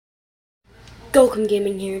Welcome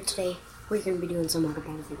Gaming here. Today we're going to be doing some water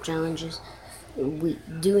bottle flip challenges.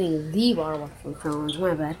 Doing the water bottle flip challenge,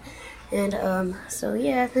 my bad. And so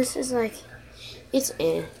yeah, this is like, it's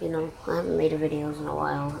you know, I haven't made videos in a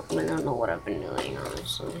while. I don't know what I've been doing,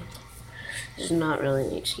 honestly. This is not really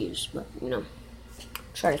an excuse, but you know,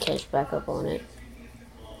 try to catch back up on it.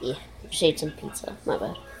 Yeah, just ate some pizza, my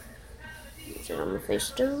bad. Put it on my face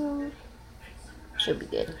still. Should be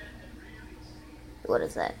good. What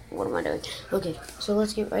is that? What am I doing? Okay, so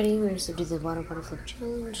let's get ready. We're going to do the water bottle flip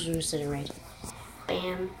challenge. We're going to set it right.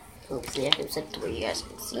 Bam. Hopefully I can set it to where you guys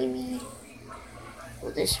can see me.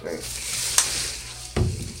 Will this work?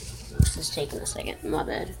 This is taking a second. My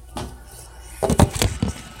bad.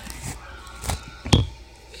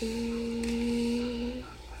 Can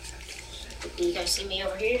you guys see me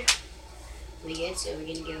over here? We good, so we're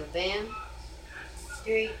going to go bam.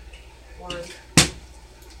 3, 1.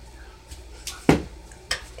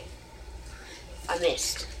 I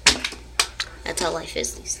missed. That's how life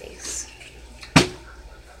is these days.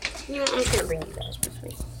 You know, I'm gonna bring you guys with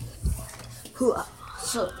me.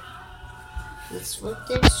 So, let's flip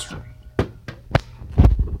this.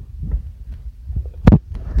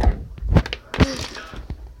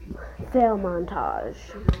 Fail montage.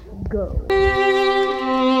 Go.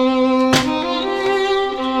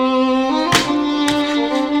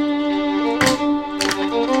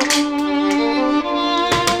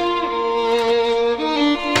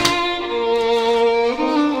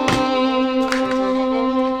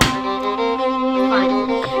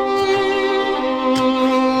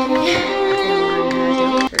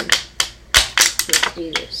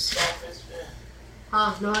 Do this.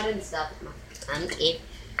 Oh, no, I didn't stop it. I'm kidding.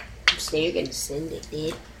 I'm still gonna send it,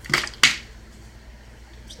 dude.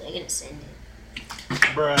 I'm still gonna send it.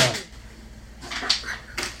 Bruh.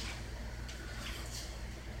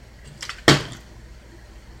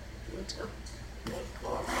 Let's go.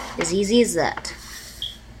 As easy as that.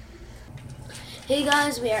 Hey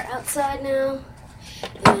guys, we are outside now.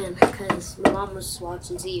 And because my mom was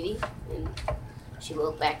watching TV and she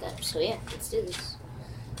woke back up. So yeah, let's do this.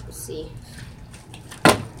 Let's see.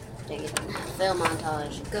 Take it. Fail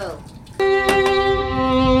montage. Go.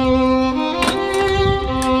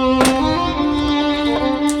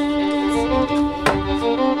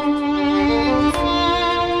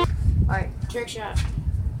 Alright, trick shot.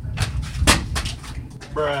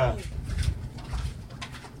 Bruh.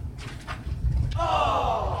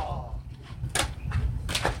 Oh.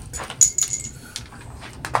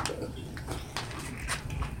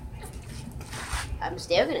 I'm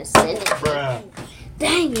still gonna send it. Bruh.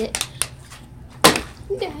 Dang it.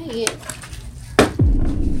 Dang it.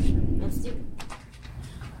 Let's do it.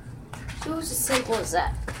 It was as simple as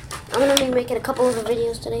that. I'm gonna be making a couple of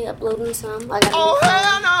videos today, uploading some. I got recording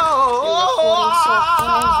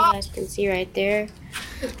software, as you guys can see right there.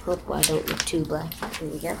 Hope I don't look too black. There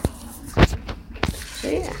we go. So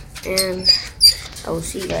yeah, and I will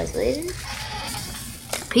see you guys later.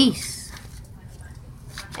 Peace.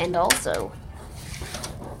 And also,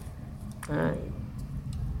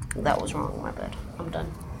 that was wrong, my bad. I'm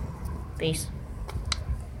done. Peace.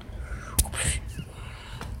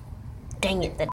 Dang it.